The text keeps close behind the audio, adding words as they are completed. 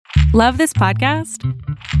Love this podcast?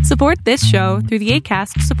 Support this show through the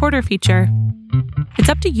Acast supporter feature. It's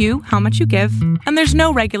up to you how much you give, and there's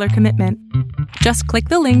no regular commitment. Just click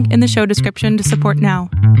the link in the show description to support now.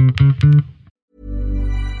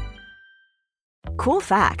 Cool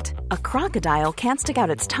fact, a crocodile can't stick out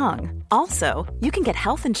its tongue. Also, you can get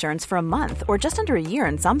health insurance for a month or just under a year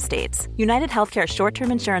in some states. United Healthcare short-term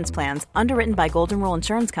insurance plans, underwritten by Golden Rule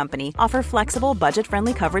Insurance Company, offer flexible,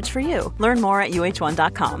 budget-friendly coverage for you. Learn more at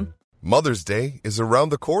UH1.com. Mother's Day is around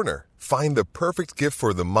the corner. Find the perfect gift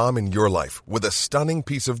for the mom in your life with a stunning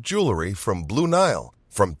piece of jewelry from Blue Nile.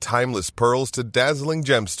 From timeless pearls to dazzling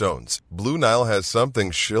gemstones, Blue Nile has something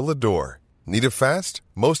she'll adore. Need it fast?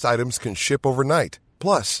 Most items can ship overnight.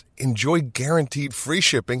 Plus, enjoy guaranteed free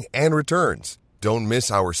shipping and returns. Don't miss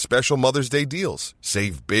our special Mother's Day deals.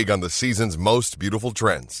 Save big on the season's most beautiful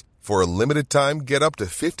trends. For a limited time, get up to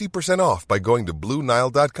 50% off by going to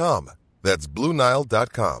BlueNile.com. That's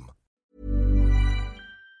BlueNile.com.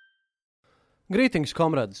 Greetings,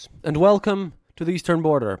 comrades, and welcome to the Eastern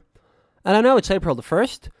Border. And I know it's April the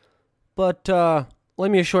 1st, but let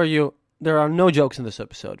me assure you, there are no jokes in this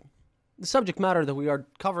episode. The subject matter that we are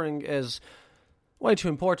covering is way too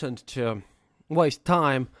important to waste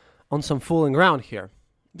time on some fooling around here.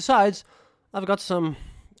 Besides, I've got some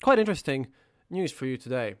quite interesting news for you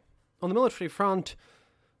today. On the military front,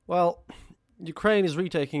 well, Ukraine is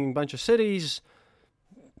retaking a bunch of cities,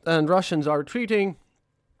 and Russians are retreating,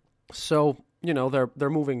 so, you know, they're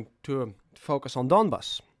moving to focus on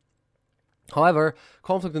Donbas. However,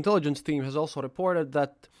 conflict intelligence team has also reported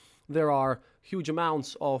that there are huge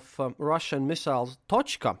amounts of Russian missiles,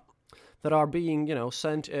 Tochka, that are being,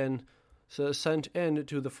 sent in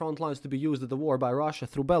to the front lines to be used at the war by Russia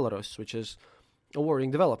through Belarus, which is a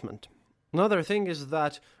worrying development. Another thing is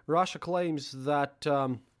that Russia claims that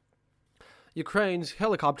Ukraine's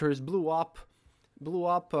helicopters blew up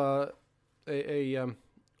a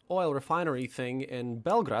oil refinery thing in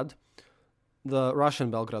Belgrade, the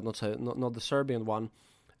Russian Belgrade, not the Serbian one,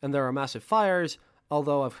 and there are massive fires.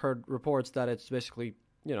 Although I've heard reports that it's basically,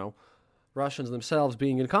 Russians themselves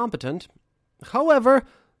being incompetent. However,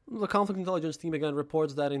 the conflict intelligence team again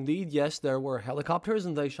reports that indeed, yes, there were helicopters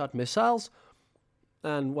and they shot missiles.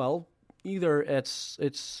 And, well, either it's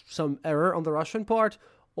some error on the Russian part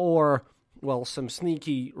or, well, some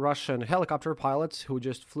sneaky Russian helicopter pilots who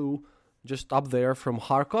just flew just up there from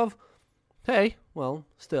Kharkov. Hey, well,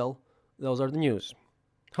 still, those are the news.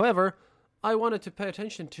 However, I wanted to pay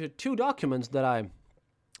attention to two documents that I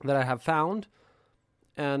have found,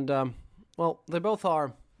 and, they both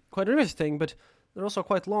are quite interesting, but they're also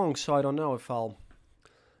quite long, so I don't know if I'll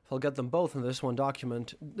get them both in this one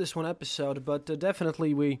episode, but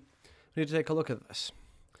definitely we need to take a look at this.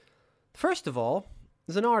 First of all,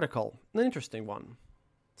 there's an article, an interesting one.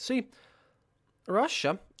 See,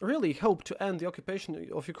 Russia really hoped to end the occupation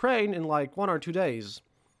of Ukraine in like 1 or 2 days,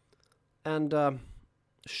 and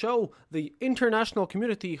show the international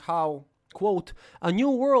community how, quote, a new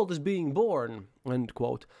world is being born, end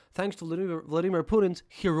quote, thanks to Vladimir Putin's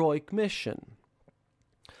heroic mission.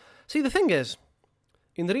 See, the thing is,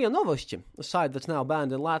 in RIA Novosti, a site that's now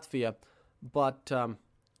banned in Latvia, but,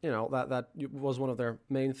 that was one of their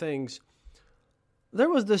main things, there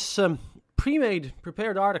was this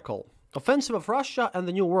prepared article, Offensive of Russia and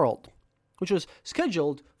the New World, which was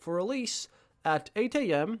scheduled for release at 8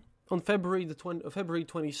 a.m. on February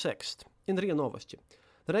 26th in RIA Novosti.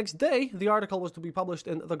 The next day, the article was to be published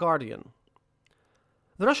in The Guardian.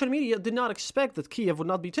 The Russian media did not expect that Kiev would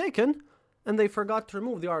not be taken, and they forgot to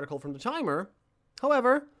remove the article from the timer.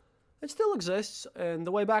 However, it still exists in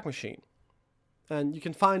the Wayback Machine, and you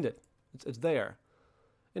can find it. It's there.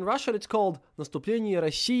 In Russian, it's called Наступление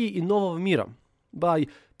России и Нового мира by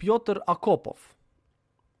Pyotr Akopov,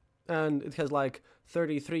 and it has like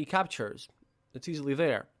 33 captures. It's easily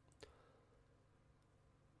there.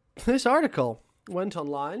 This article went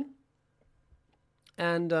online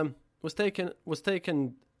and was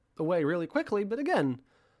taken away really quickly, but again,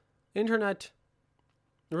 internet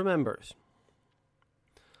remembers.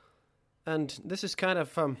 And this is kind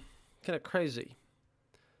of crazy.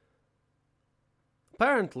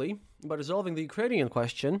 Apparently, by resolving the Ukrainian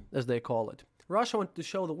question, as they call it, Russia wanted to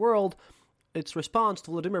show the world its response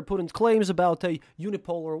to Vladimir Putin's claims about a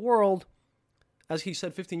unipolar world, as he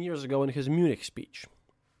said 15 years ago in his Munich speech.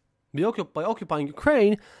 By occupying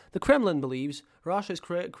Ukraine, the Kremlin believes Russia is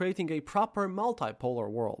creating a proper multipolar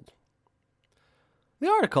world. The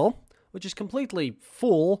article, which is completely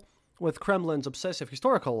full with Kremlin's obsessive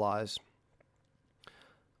historical lies,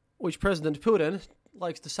 which President Putin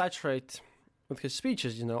likes to saturate with his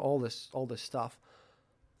speeches, all this stuff.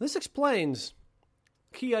 This explains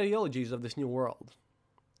key ideologies of this new world.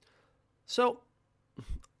 So,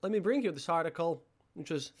 let me bring you this article,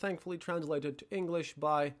 which is thankfully translated to English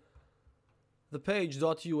by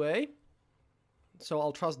thepage.ua. So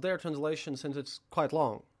I'll trust their translation since it's quite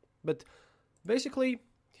long. But basically,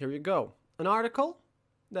 here you go. An article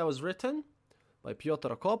that was written by Pyotr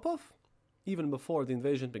Akopov, even before the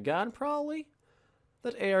invasion began probably,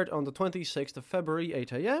 that aired on the 26th of February,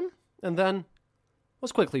 8 a.m., and then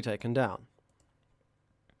was quickly taken down.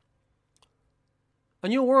 A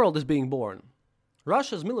new world is being born.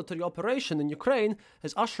 Russia's military operation in Ukraine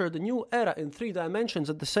has ushered a new era in 3 dimensions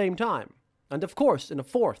at the same time, and of course in a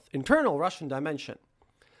 4th, internal Russian dimension.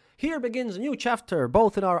 Here begins a new chapter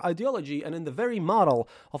both in our ideology and in the very model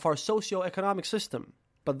of our socio-economic system.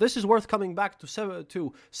 But this is worth coming back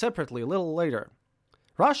to separately a little later.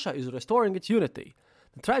 Russia is restoring its unity.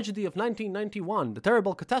 The tragedy of 1991, the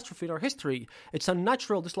terrible catastrophe in our history, its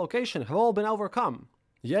unnatural dislocation have all been overcome.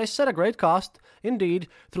 Yes, at a great cost, indeed,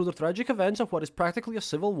 through the tragic events of what is practically a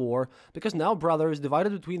civil war, because now brothers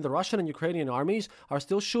divided between the Russian and Ukrainian armies are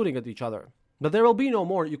still shooting at each other. But there will be no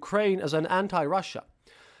more Ukraine as an anti-Russia.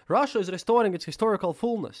 Russia is restoring its historical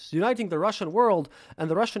fullness, uniting the Russian world and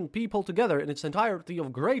the Russian people together in its entirety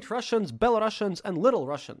of Great Russians, Belarusians, and Little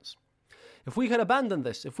Russians. If we had abandoned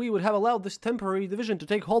this, if we would have allowed this temporary division to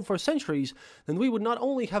take hold for centuries, then we would not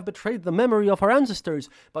only have betrayed the memory of our ancestors,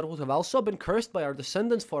 but would have also been cursed by our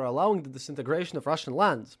descendants for allowing the disintegration of Russian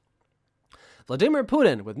lands. Vladimir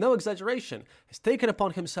Putin, with no exaggeration, has taken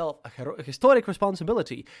upon himself a historic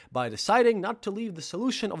responsibility by deciding not to leave the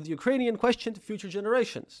solution of the Ukrainian question to future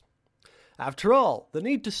generations. After all, the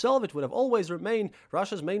need to solve it would have always remained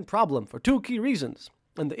Russia's main problem for 2 key reasons.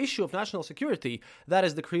 And the issue of national security, that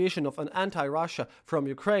is the creation of an anti-Russia from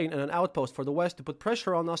Ukraine and an outpost for the West to put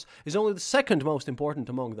pressure on us, is only the second most important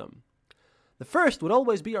among them. The first would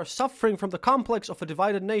always be our suffering from the complex of a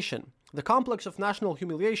divided nation, the complex of national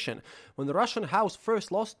humiliation, when the Russian house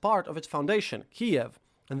first lost part of its foundation, Kiev,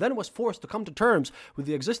 and then was forced to come to terms with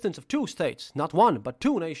the existence of 2 states, not one, but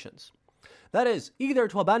 2 nations. That is, either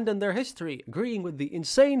to abandon their history, agreeing with the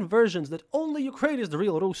insane versions that only Ukraine is the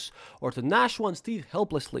real Rus, or to gnash one's teeth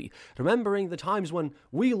helplessly, remembering the times when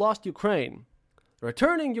we lost Ukraine.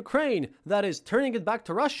 Returning Ukraine, that is, turning it back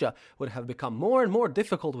to Russia, would have become more and more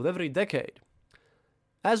difficult with every decade.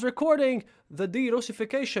 As recording the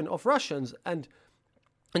de-Russification of Russians and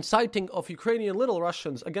inciting of Ukrainian Little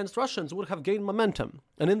Russians against Russians would have gained momentum,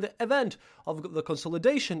 and in the event of the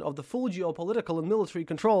consolidation of the full geopolitical and military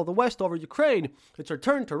control of the West over Ukraine, its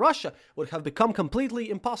return to Russia would have become completely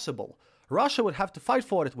impossible. Russia would have to fight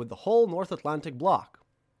for it with the whole North Atlantic bloc.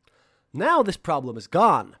 Now this problem is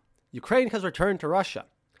gone. Ukraine has returned to Russia.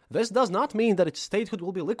 This does not mean that its statehood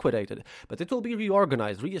will be liquidated, but it will be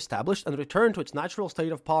reorganized, re-established, and returned to its natural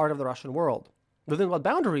state of part of the Russian world. Within what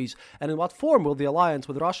boundaries and in what form will the alliance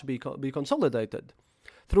with Russia be consolidated?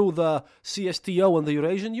 Through the CSTO and the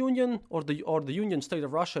Eurasian Union, or the Union State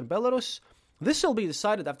of Russia and Belarus? This will be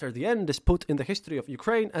decided after the end is put in the history of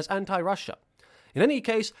Ukraine as anti-Russia. In any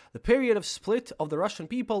case, the period of split of the Russian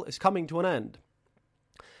people is coming to an end.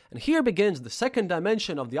 And here begins the second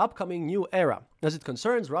dimension of the upcoming new era, as it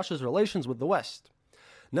concerns Russia's relations with the West.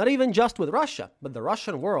 Not even just with Russia, but the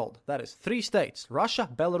Russian world, that is 3 states, Russia,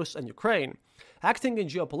 Belarus, and Ukraine, acting in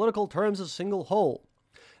geopolitical terms as a single whole.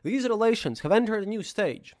 These relations have entered a new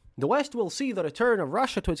stage. The West will see the return of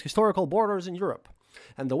Russia to its historical borders in Europe.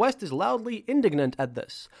 And the West is loudly indignant at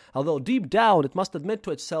this, although deep down it must admit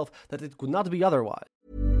to itself that it could not be otherwise.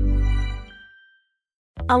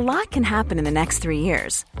 A lot can happen in the next 3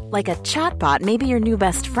 years. Like a chatbot may be your new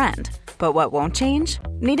best friend. But what won't change?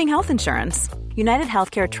 Needing health insurance. United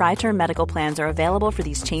Healthcare Tri-Term Medical Plans are available for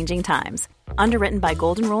these changing times. Underwritten by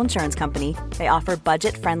Golden Rule Insurance Company, they offer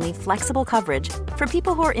budget-friendly, flexible coverage for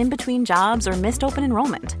people who are in between jobs or missed open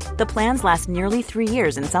enrollment. The plans last nearly 3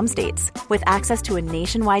 years in some states, with access to a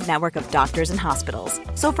nationwide network of doctors and hospitals.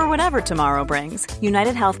 So for whatever tomorrow brings,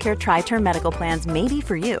 United Healthcare Tri-Term Medical Plans may be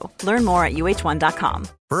for you. Learn more at uh1.com.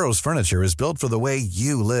 Burrow's furniture is built for the way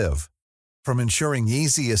you live. From ensuring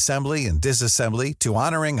easy assembly and disassembly to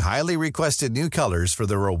honoring highly requested new colors for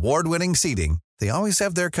their award-winning seating, they always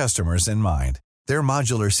have their customers in mind. Their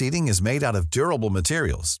modular seating is made out of durable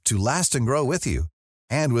materials to last and grow with you.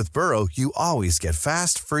 And with Burrow, you always get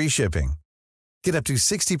fast, free shipping. Get up to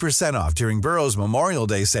 60% off during Burrow's Memorial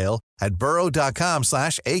Day sale at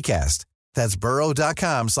burrow.com/ACAST. That's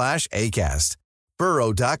burrow.com/ACAST.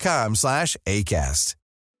 burrow.com/ACAST.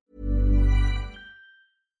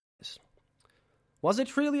 Was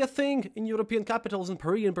it really a thing in European capitals in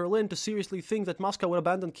Paris and Berlin to seriously think that Moscow would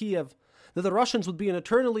abandon Kiev, that the Russians would be an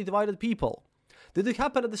eternally divided people, Did it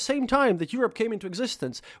happen at the same time that Europe came into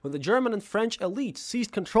existence, when the German and French elites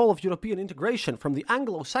seized control of European integration from the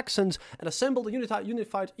Anglo-Saxons and assembled a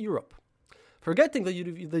unified Europe? Forgetting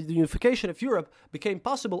that the unification of Europe became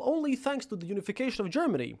possible only thanks to the unification of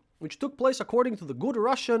Germany, which took place according to the good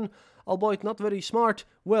Russian, albeit not very smart,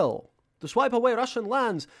 will. To swipe away Russian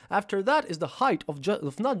lands after that is the height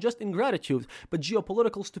of not just ingratitude, but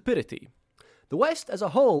geopolitical stupidity. The West as a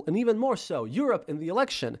whole, and even more so, Europe in the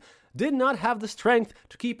election, did not have the strength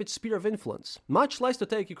to keep its sphere of influence, much less to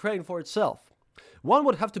take Ukraine for itself. One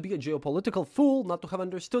would have to be a geopolitical fool not to have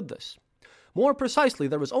understood this. More precisely,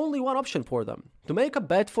 there was only one option for them, to make a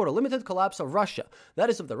bet for a limited collapse of Russia, that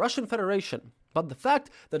is of the Russian Federation. But the fact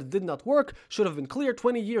that it did not work should have been clear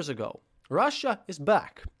 20 years ago. Russia is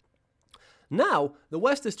back. Now, the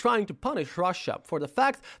West is trying to punish Russia for the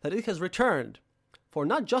fact that it has returned, for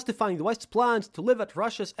not justifying the West's plans to live at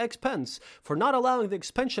Russia's expense, for not allowing the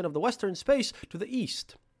expansion of the Western space to the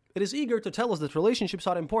East. It is eager to tell us that relationships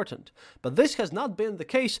are important, but this has not been the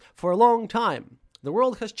case for a long time. The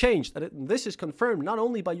world has changed, and this is confirmed not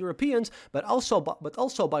only by Europeans, but also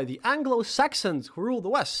by the Anglo-Saxons who rule the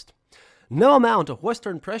West. No amount of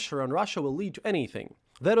Western pressure on Russia will lead to anything.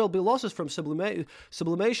 There will be losses from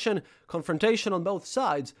sublimation, confrontation on both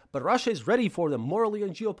sides, but Russia is ready for them morally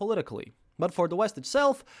and geopolitically. But for the West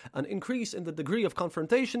itself, an increase in the degree of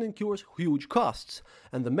confrontation incurs huge costs,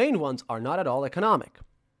 and the main ones are not at all economic.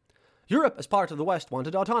 Europe, as part of the West,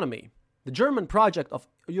 wanted autonomy. The German project of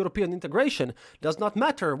European integration does not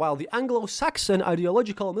matter while the Anglo-Saxon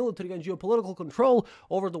ideological, military and geopolitical control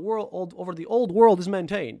over the old world is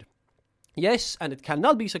maintained. Yes, and it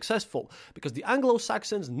cannot be successful because the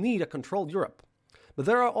Anglo-Saxons need a controlled Europe. But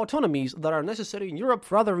there are autonomies that are necessary in Europe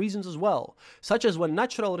for other reasons as well, such as when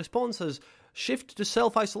natural responses shift to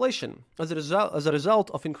self-isolation as a result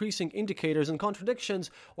of increasing indicators and contradictions,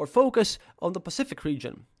 or focus on the Pacific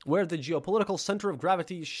region, where the geopolitical center of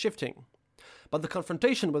gravity is shifting. But the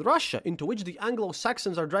confrontation with Russia, into which the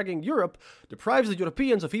Anglo-Saxons are dragging Europe, deprives the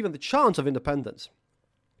Europeans of even the chance of independence.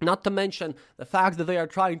 Not to mention the fact that they are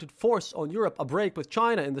trying to force on Europe a break with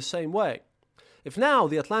China in the same way. If now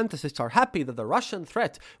the Atlanticists are happy that the Russian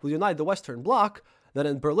threat will unite the Western Bloc, then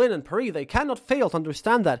in Berlin and Paris they cannot fail to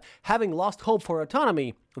understand that, having lost hope for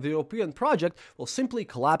autonomy, the European project will simply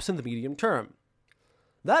collapse in the medium term.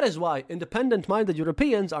 That is why independent-minded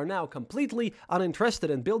Europeans are now completely uninterested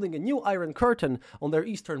in building a new Iron Curtain on their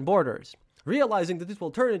eastern borders, realizing that it will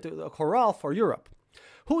turn into a corral for Europe,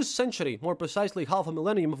 whose century, more precisely half a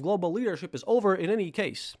millennium of global leadership, is over in any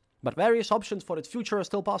case, but various options for its future are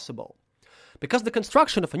still possible. Because the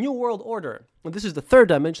construction of a new world order, and this is the third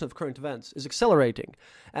dimension of current events, is accelerating,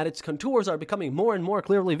 and its contours are becoming more and more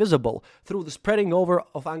clearly visible through the spreading over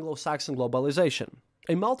of Anglo-Saxon globalization.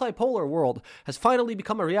 A multipolar world has finally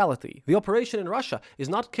become a reality. The operation in Russia is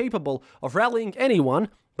not capable of rallying anyone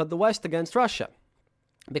but the West against Russia,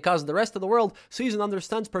 because the rest of the world sees and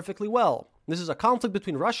understands perfectly well. This is a conflict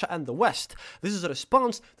between Russia and the West. This is a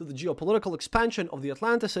response to the geopolitical expansion of the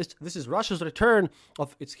Atlanticists. This is Russia's return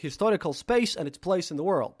of its historical space and its place in the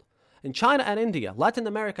world. In China and India, Latin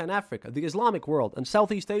America and Africa, the Islamic world, and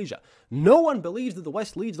Southeast Asia, no one believes that the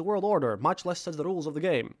West leads the world order, much less sets the rules of the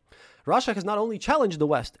game. Russia has not only challenged the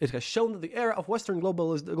West, it has shown that the era of Western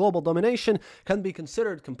global domination can be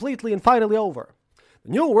considered completely and finally over.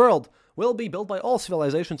 The new world will be built by all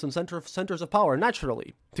civilizations and centers of power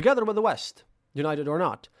naturally, together with the West, united or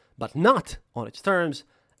not, but not on its terms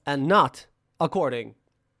and not according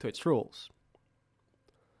to its rules.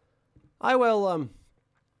 I will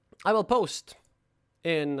post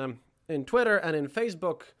in Twitter and in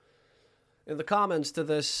Facebook in the comments to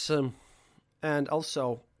this and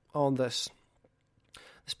also on this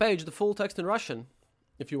page the full text in Russian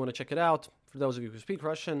if you want to check it out, for those of you who speak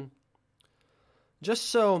Russian, just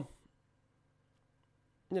so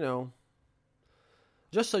you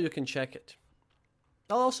can check it.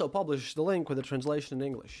 I'll also publish the link with the translation in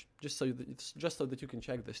English, just so that you can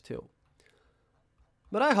check this too.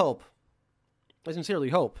 But I sincerely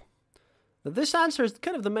hope, that this answers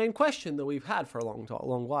kind of the main question that we've had for a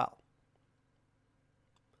long while.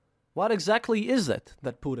 What exactly is it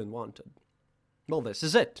that Putin wanted? Well, this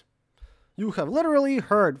is it. You have literally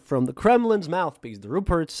heard from the Kremlin's mouthpiece, the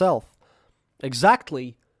Rupert itself,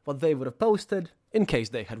 exactly what they would have posted in case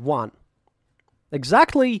they had won.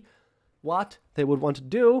 Exactly what they would want to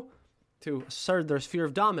do to assert their sphere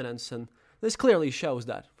of dominance, and this clearly shows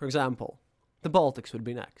that, for example, the Baltics would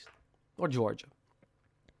be next, or Georgia.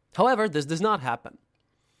 However, this does not happen.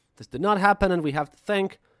 This did not happen, and we have to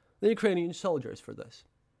thank the Ukrainian soldiers for this.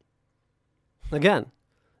 Again,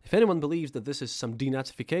 if anyone believes that this is some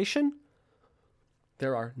denazification,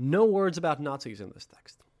 There are no words about Nazis in this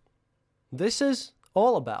text. This is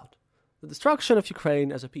all about the destruction of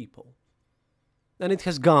Ukraine as a people. And it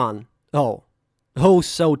has gone,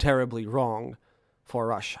 so terribly wrong for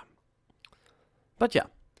Russia. But yeah,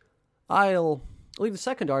 I'll leave the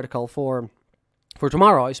second article for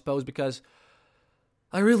tomorrow, I suppose, because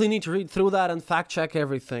I really need to read through that and fact-check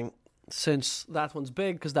everything, since that one's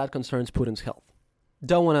big, because that concerns Putin's health.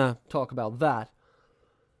 Don't want to talk about that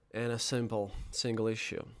in a single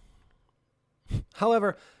issue.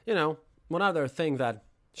 However, one other thing that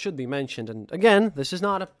should be mentioned, and again, this is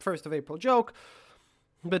not a 1st of April joke,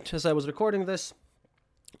 but as I was recording this,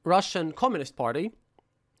 Russian Communist Party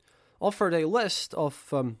offered a list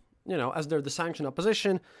of, as they're the sanctioned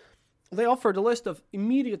opposition, they offered a list of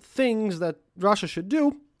immediate things that Russia should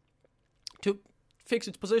do to fix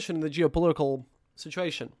its position in the geopolitical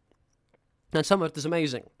situation. And some of it is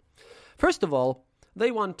amazing. First of all, they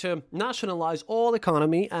want to nationalize all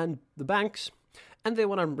economy and the banks, and they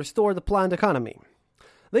want to restore the planned economy.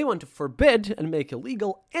 They want to forbid and make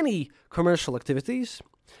illegal any commercial activities.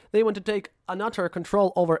 They want to take an utter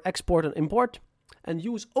control over export and import, and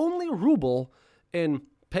use only ruble in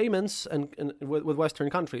payments and with Western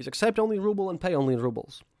countries, accept only ruble and pay only in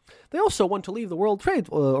rubles. They also want to leave the World Trade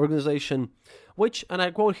Organization, which, and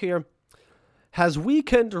I quote here, has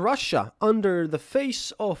weakened Russia under the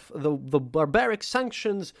face of the barbaric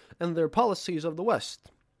sanctions and their policies of the West.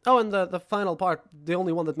 Oh, and the final part, the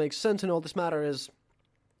only one that makes sense in all this matter, is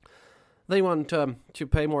they want to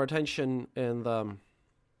pay more attention in the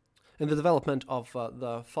development of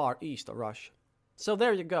the far east of Russia. So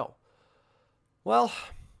there you go. Well,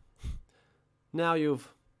 now you've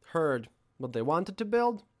heard what they wanted to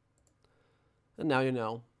build, and now you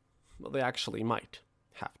know what they actually might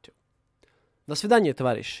have to. До свидания,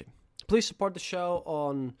 товарищи. Please support the show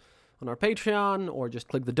on our Patreon, or just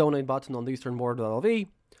click the donate button on theeasternborder.lv.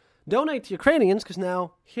 Donate to Ukrainians, because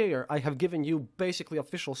now here I have given you basically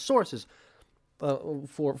official sources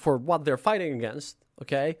for what they're fighting against,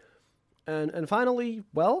 okay? And finally,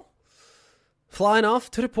 well, flying off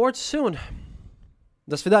to report soon.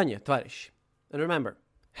 До свидания, товарищи. And remember,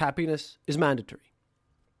 happiness is mandatory.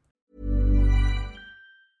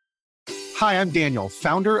 Hi, I'm Daniel,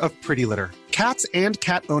 founder of Pretty Litter. Cats and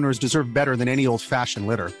cat owners deserve better than any old-fashioned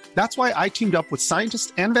litter. That's why I teamed up with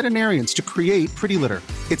scientists and veterinarians to create Pretty Litter.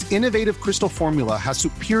 Its innovative crystal formula has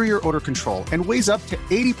superior odor control and weighs up to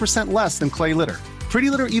 80% less than clay litter. Pretty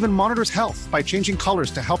Litter even monitors health by changing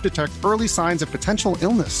colors to help detect early signs of potential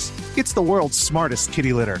illness. It's the world's smartest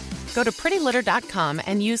kitty litter. Go to prettylitter.com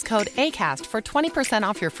and use code ACAST for 20%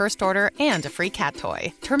 off your first order and a free cat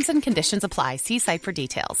toy. Terms and conditions apply. See site for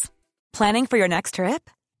details. Planning for your next trip?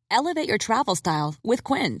 Elevate your travel style with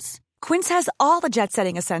Quince. Quince has all the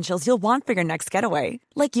jet-setting essentials you'll want for your next getaway,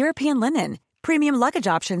 like European linen, premium luggage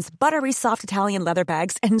options, buttery soft Italian leather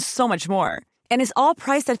bags, and so much more. And is all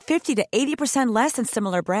priced at 50 to 80% less than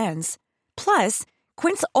similar brands. Plus,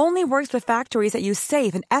 Quince only works with factories that use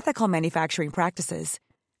safe and ethical manufacturing practices.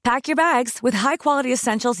 Pack your bags with high-quality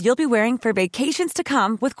essentials you'll be wearing for vacations to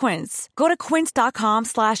come with Quince. Go to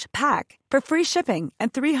quince.com/pack for free shipping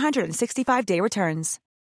and 365-day returns.